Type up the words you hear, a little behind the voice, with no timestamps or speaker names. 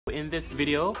In this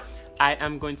video, I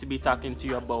am going to be talking to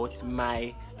you about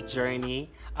my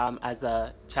journey as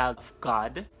a child of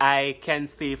God. I can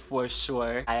say for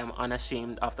sure I am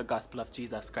unashamed of the gospel of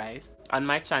Jesus Christ. On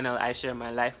my channel, I share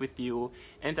my life with you,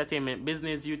 entertainment,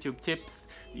 business, YouTube tips.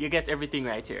 You get everything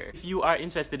right here. If you are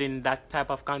interested in that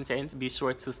type of content, be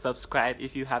sure to subscribe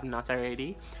if you have not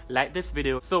already. Like this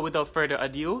video. So without further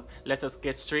ado, let us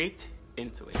get straight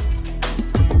into it.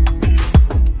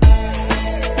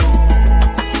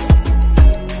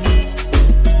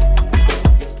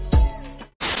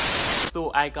 So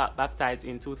I got baptized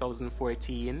in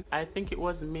 2014. I think it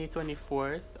was May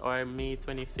 24th or May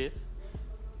 25th.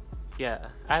 Yeah,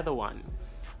 either one.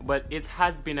 But it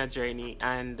has been a journey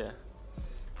and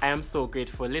I am so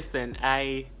grateful. Listen,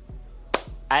 I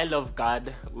love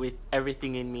God with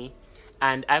everything in me.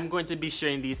 And I'm going to be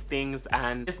sharing these things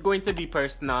and it's going to be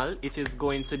personal. It is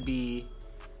going to be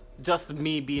just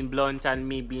me being blunt and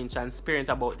me being transparent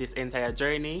about this entire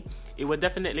journey. It will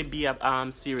definitely be a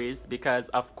series because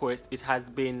of course it has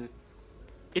been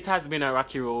a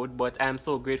rocky road, but I'm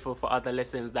so grateful for other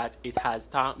lessons that it has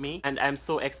taught me, and I'm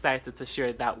so excited to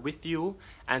share that with you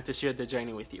and to share the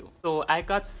journey with you. So I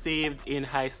got saved in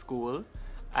high school.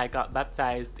 I got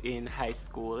baptized in high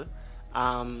school.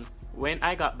 When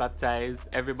I got baptized,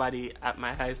 everybody at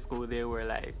my high school, they were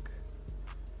like,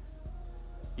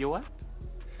 "You what?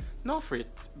 No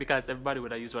Frith," because everybody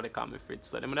would have usually call me Frith.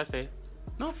 So they would have say,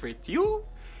 "No Frith, you?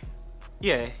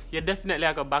 Yeah, you definitely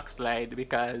have a backslide,"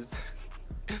 because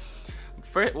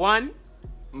for one,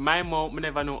 my mouth, I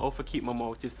never know how to keep my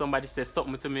mouth. If somebody says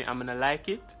something to me, I'm gonna like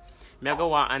it. I go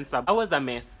want answer. I was a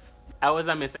mess. And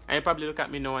you probably look at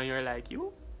me now and you're like,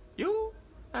 you?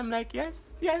 I'm like,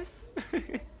 yes.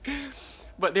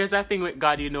 But there's that thing with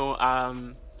God,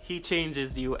 He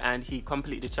changes you and He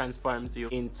completely transforms you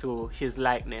into His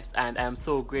likeness, and I'm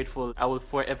so grateful. I will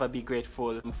forever be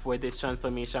grateful for this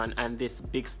transformation and this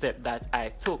big step that I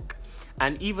took.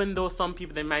 And even though some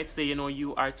people, they might say,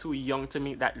 you are too young to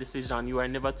make that decision, you are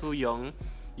never too young,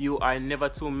 you are never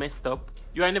too messed up,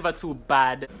 you are never too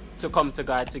bad to come to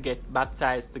God, to get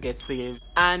baptized, to get saved.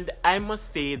 And I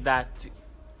must say that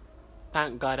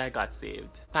thank God I got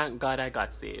saved. Thank God I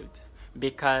got saved.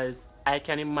 Because I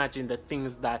can imagine the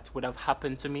things that would have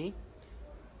happened to me.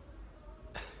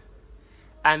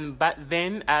 And back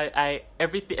then,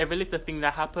 every little thing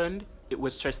that happened, it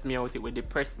would stress me out, it would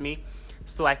depress me.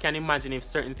 So I can imagine if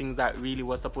certain things that really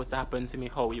were supposed to happen to me,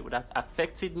 how it would have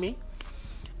affected me.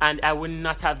 And I would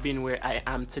not have been where I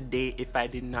am today if I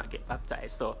did not get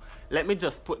baptized. So let me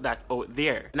just put that out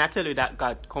there. And I tell you that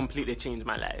God completely changed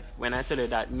my life. When I tell you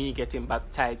that me getting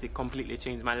baptized, it completely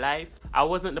changed my life. I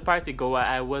wasn't the party goer.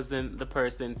 I wasn't the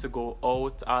person to go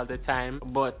out all the time.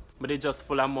 But it just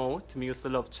full of mouth. Me used to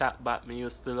love chat back. Me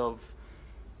used to love,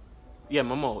 my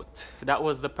mouth. That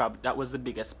was the problem. That was the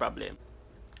biggest problem.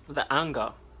 The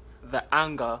anger,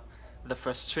 the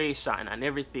frustration and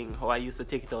everything, how I used to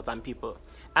take it out on people.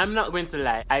 I'm not going to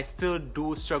lie, I still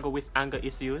do struggle with anger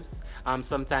issues.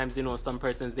 Sometimes, some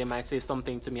persons, they might say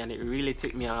something to me and it really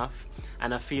tick me off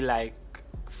and I feel like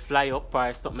fly up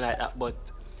or something like that. But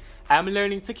I'm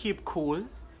learning to keep cool.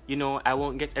 I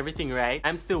won't get everything right.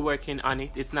 I'm still working on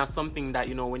it. It's not something that,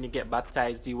 when you get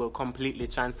baptized, you will completely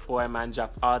transform and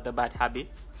drop all the bad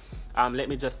habits. Let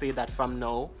me just say that from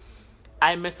now.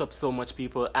 I mess up so much,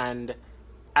 people, and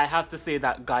I have to say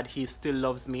that God, He still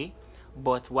loves me.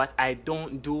 But what I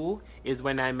don't do is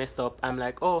when I mess up, I'm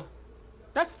like, oh,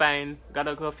 that's fine.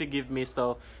 God will forgive me.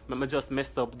 So I just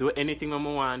messed up. Do anything I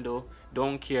want to do.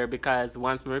 Don't care, because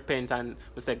once I repent and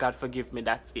I say, God forgive me,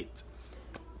 that's it.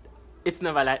 It's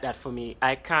never like that for me.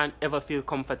 I can't ever feel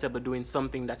comfortable doing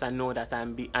something that I know that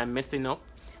I'm messing up.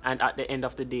 And at the end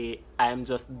of the day, I'm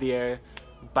just there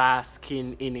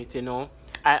basking in it,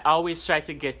 I always try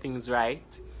to get things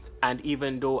right. And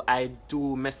even though I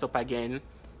do mess up again,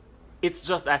 it's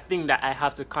just a thing that I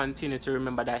have to continue to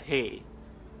remember that, hey,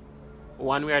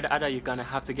 one way or the other, you're gonna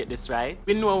have to get this right.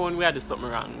 We know when we are doing something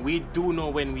wrong. We do know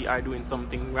when we are doing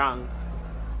something wrong.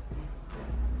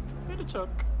 Where the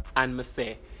chuck? And me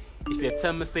say, if you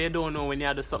tell me say you don't know when you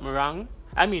are doing something wrong,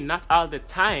 I mean, not all the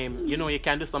time. You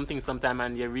can do something sometime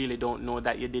and you really don't know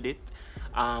that you did it.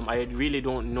 I really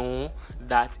don't know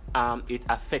that it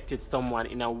affected someone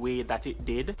in a way that it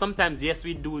did. Sometimes, yes,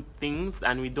 we do things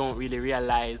and we don't really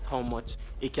realize how much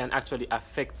it can actually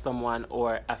affect someone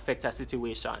or affect a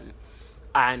situation.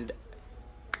 And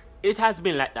it has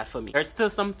been like that for me. There's still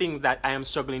some things that I am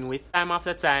struggling with. Time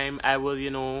after time, I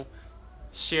will,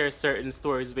 share certain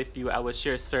stories with you. I will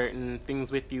share certain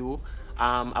things with you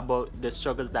about the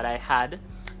struggles that I had.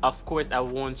 Of course, I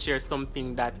won't share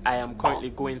something that I am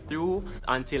currently going through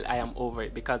until I am over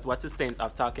it, because what's the sense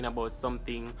of talking about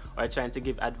something or trying to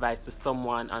give advice to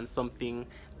someone on something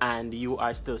and you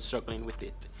are still struggling with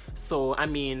it? So I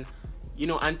mean, you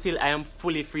know, until I am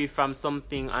fully free from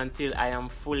something, until I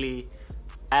have fully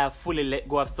let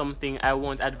go of something, I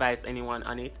won't advise anyone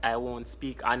on it. I won't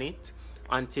speak on it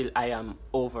until I am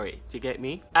over it. You get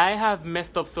me? I have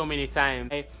messed up so many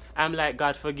times. I'm like,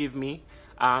 God, forgive me.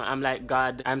 I'm like,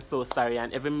 God, I'm so sorry.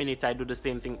 And every minute I do the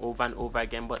same thing over and over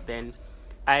again. But then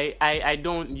I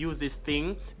don't use this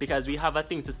thing, because we have a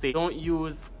thing to say. Don't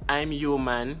use I'm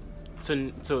human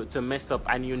to mess up,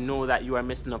 and you know that you are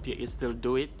messing up, yet you still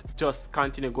do it. Just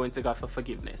continue going to God for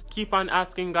forgiveness. Keep on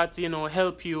asking God to, you know,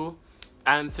 help you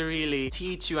and to really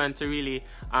teach you and to really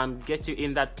get you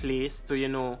in that place to, you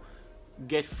know,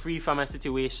 get free from a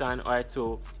situation, or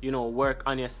to, you know, work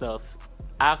on yourself.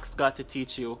 Ask God to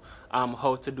teach you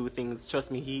how to do things.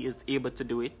 Trust me, He is able to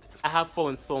do it. I have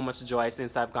found so much joy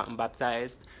since I've gotten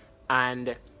baptized.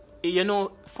 And, you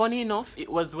know, funny enough,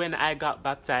 it was when I got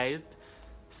baptized,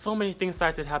 so many things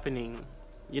started happening.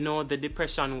 You know, the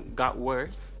depression got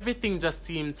worse. Everything just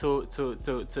seemed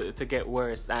to get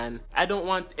worse. And I don't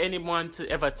want anyone to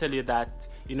ever tell you that,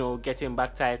 you know, getting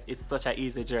baptized is such an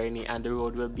easy journey and the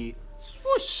road will be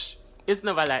swoosh. It's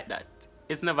never like that.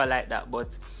 It's never like that.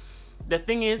 But the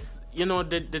thing is, you know,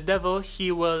 the devil,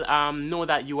 he will know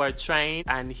that you are trying,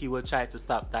 and he will try to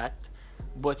stop that.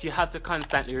 But you have to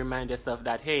constantly remind yourself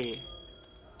that, hey,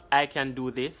 I can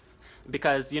do this.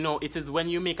 Because, you know, it is when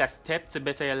you make a step to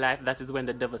better your life, that is when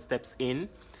the devil steps in.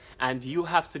 And you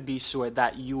have to be sure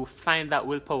that you find that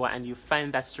willpower and you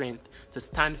find that strength to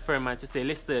stand firm and to say,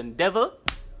 listen, devil,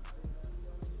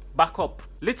 back up.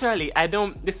 Literally,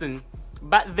 listen,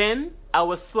 back then, I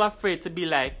was so afraid to be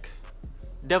like,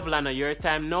 devil, I know your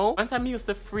time now. One time I used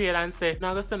to afraid and say, now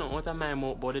I'm going to say out of my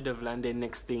mouth about the devil, and then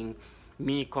next thing,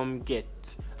 me come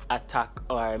get attack,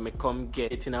 or me come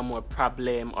get in a more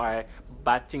problem, or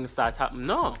bad things start happening.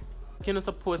 No. You're not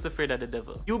supposed to be afraid of the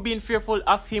devil. You being fearful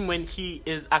of him when he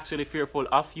is actually fearful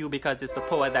of you, because it's the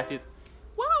power that is...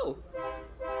 Wow!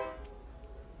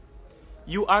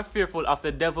 You are fearful of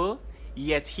the devil,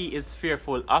 yet he is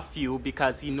fearful of you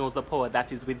because he knows the power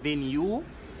that is within you.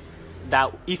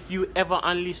 That if you ever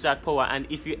unleash that power, and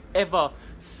if you ever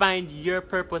find your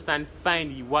purpose and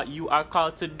find what you are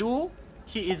called to do,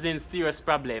 he is in serious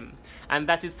problem. And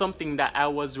that is something that I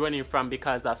was running from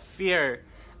because of fear.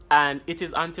 And it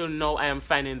is until now I am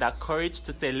finding that courage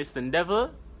to say, listen,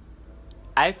 devil,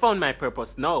 I found my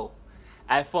purpose now.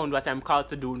 I found what I'm called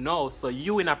to do now. So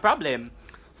you in a problem.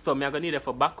 So me are gonna need it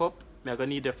for backup. Me are gonna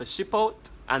need it for ship out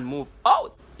and move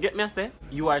out. Get me I say?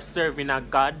 You are serving a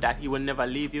God that he will never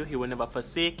leave you. He will never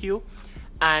forsake you.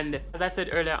 And as I said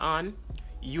earlier on,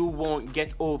 you won't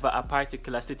get over a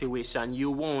particular situation. You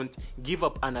won't give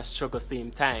up on a struggle same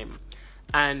time.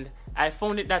 And I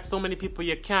found it that so many people,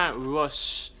 you can't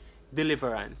rush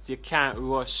deliverance. You can't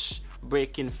rush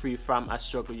breaking free from a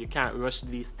struggle. You can't rush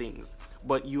these things.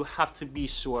 But you have to be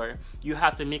sure. You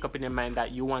have to make up in your mind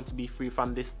that you want to be free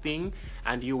from this thing,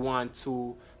 and you want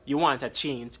a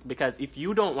change. Because if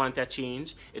you don't want a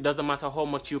change, it doesn't matter how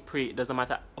much you pray. It doesn't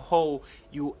matter how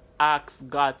you ask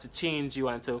God to change you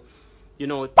and to, you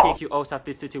know, take you out of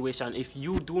this situation. If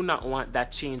you do not want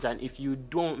that change, and if you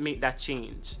don't make that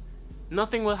change,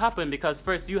 nothing will happen. Because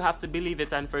first you have to believe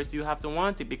it, and first you have to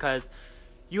want it. Because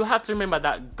you have to remember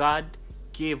that God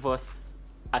gave us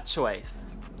a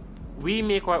choice. We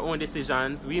make our own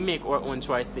decisions. We make our own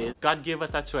choices. God gave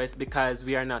us a choice because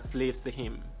we are not slaves to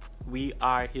him. We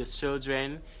are his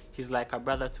children. He's like a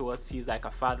brother to us. He's like a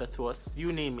father to us.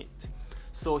 You name it.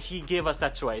 So he gave us a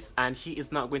choice, and he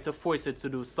is not going to force you to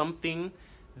do something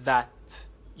that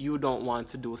you don't want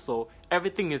to do. So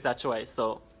everything is a choice.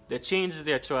 So the change is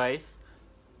your choice.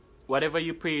 Whatever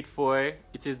you prayed for,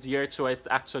 it is your choice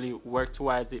to actually work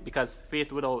towards it. Because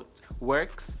faith without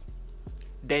works,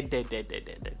 dead.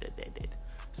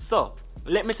 So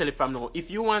let me tell you from now, if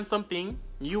you want something,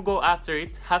 you go after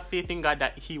it. Have faith in God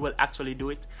that he will actually do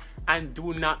it, and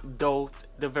do not doubt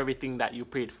the very thing that you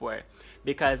prayed for.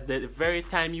 Because the very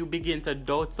time you begin to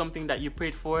doubt something that you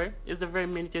prayed for is the very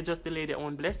minute you just delayed your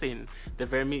own blessing. The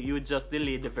very minute you just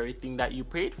delayed the very thing that you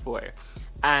prayed for.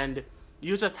 And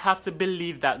you just have to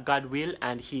believe that God will,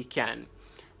 and he can.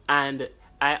 And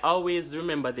I always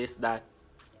remember this, that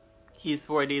he's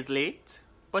 4 days late,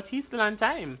 but he's still on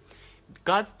time.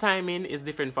 God's timing is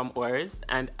different from ours,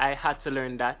 and I had to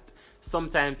learn that.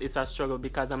 Sometimes it's a struggle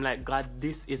because I'm like, God,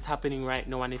 this is happening right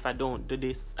now, and if I don't do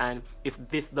this, and if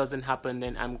this doesn't happen,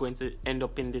 then I'm going to end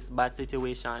up in this bad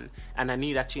situation, and I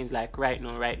need a change like right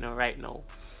now.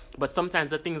 But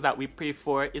sometimes the things that we pray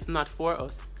for is not for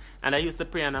us. And I used to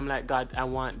pray and I'm like, God, I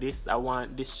want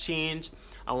this change,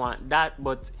 I want that,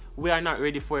 but we are not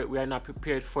ready for it, we are not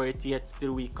prepared for it yet,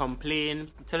 still we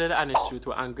complain. Tell you the honest truth,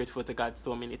 we're ungrateful to God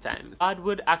so many times. God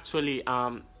would actually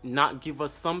not give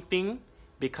us something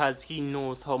because he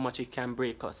knows how much it can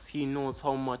break us. He knows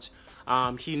how much,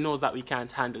 he knows that we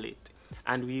can't handle it.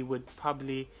 And we would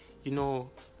probably, you know,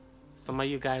 some of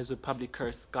you guys would probably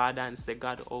curse God and say,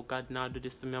 God, oh God, now do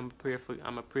this to me. I'm going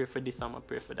to pray for this, I'm going to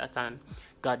pray for that. And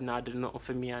God now do nothing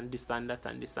for me and this and that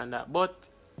and this and that. But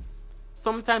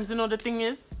sometimes, you know, the thing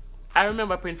is, I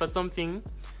remember praying for something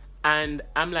and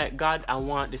I'm like, God, I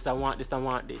want this, I want this, I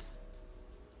want this.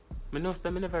 I know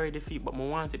I'm never ready for it, but I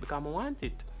want it because I want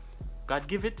it. God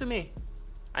give it to me.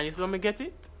 And you see when I get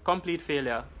it? Complete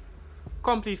failure.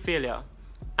 Complete failure.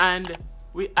 And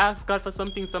we ask God for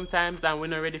something sometimes and we're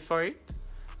not ready for it.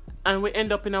 And we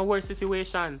end up in a worse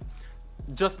situation.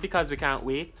 Just because we can't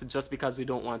wait. Just because we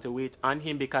don't want to wait on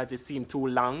him because it seemed too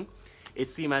long. It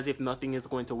seems as if nothing is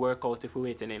going to work out if we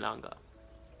wait any longer.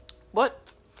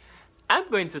 But I'm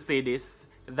going to say this,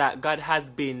 that God has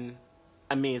been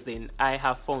amazing. I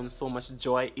have found so much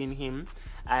joy in him.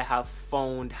 I have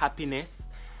found happiness.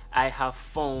 I have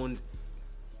found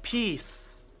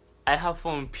peace. I have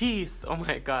found peace. Oh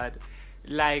my God.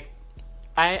 Like,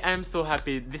 I am so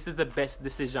happy. This is the best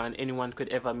decision anyone could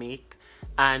ever make.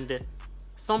 And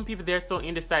some people, they're so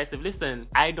indecisive. Listen,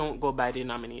 I don't go by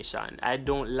denomination. I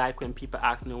don't like when people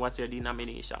ask me, what's your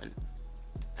denomination?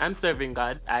 I'm serving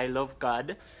God. I love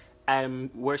God. I'm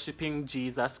worshiping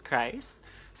Jesus Christ.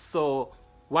 So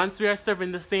once we are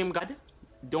serving the same God,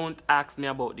 don't ask me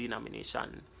about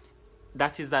denomination.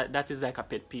 That is like a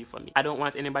pet peeve for me. I don't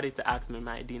want anybody to ask me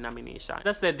my denomination.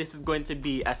 As I said, this is going to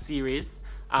be a series.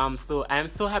 So I'm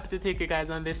so happy to take you guys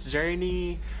on this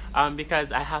journey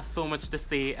because I have so much to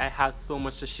say. I have so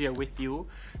much to share with you.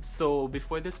 So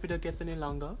before this video gets any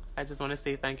longer, I just want to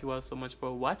say thank you all so much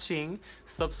for watching.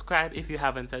 Subscribe if you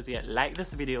haven't as yet. Like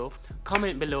this video.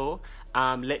 Comment below.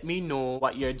 Let me know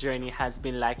what your journey has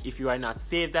been like. If you are not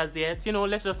saved as yet, you know,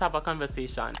 let's just have a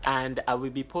conversation. And I will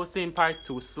be posting part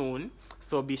 2 soon.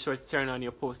 So be sure to turn on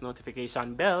your post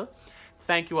notification bell.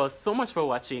 Thank you all so much for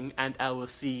watching, and I will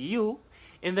see you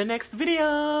in the next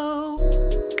video.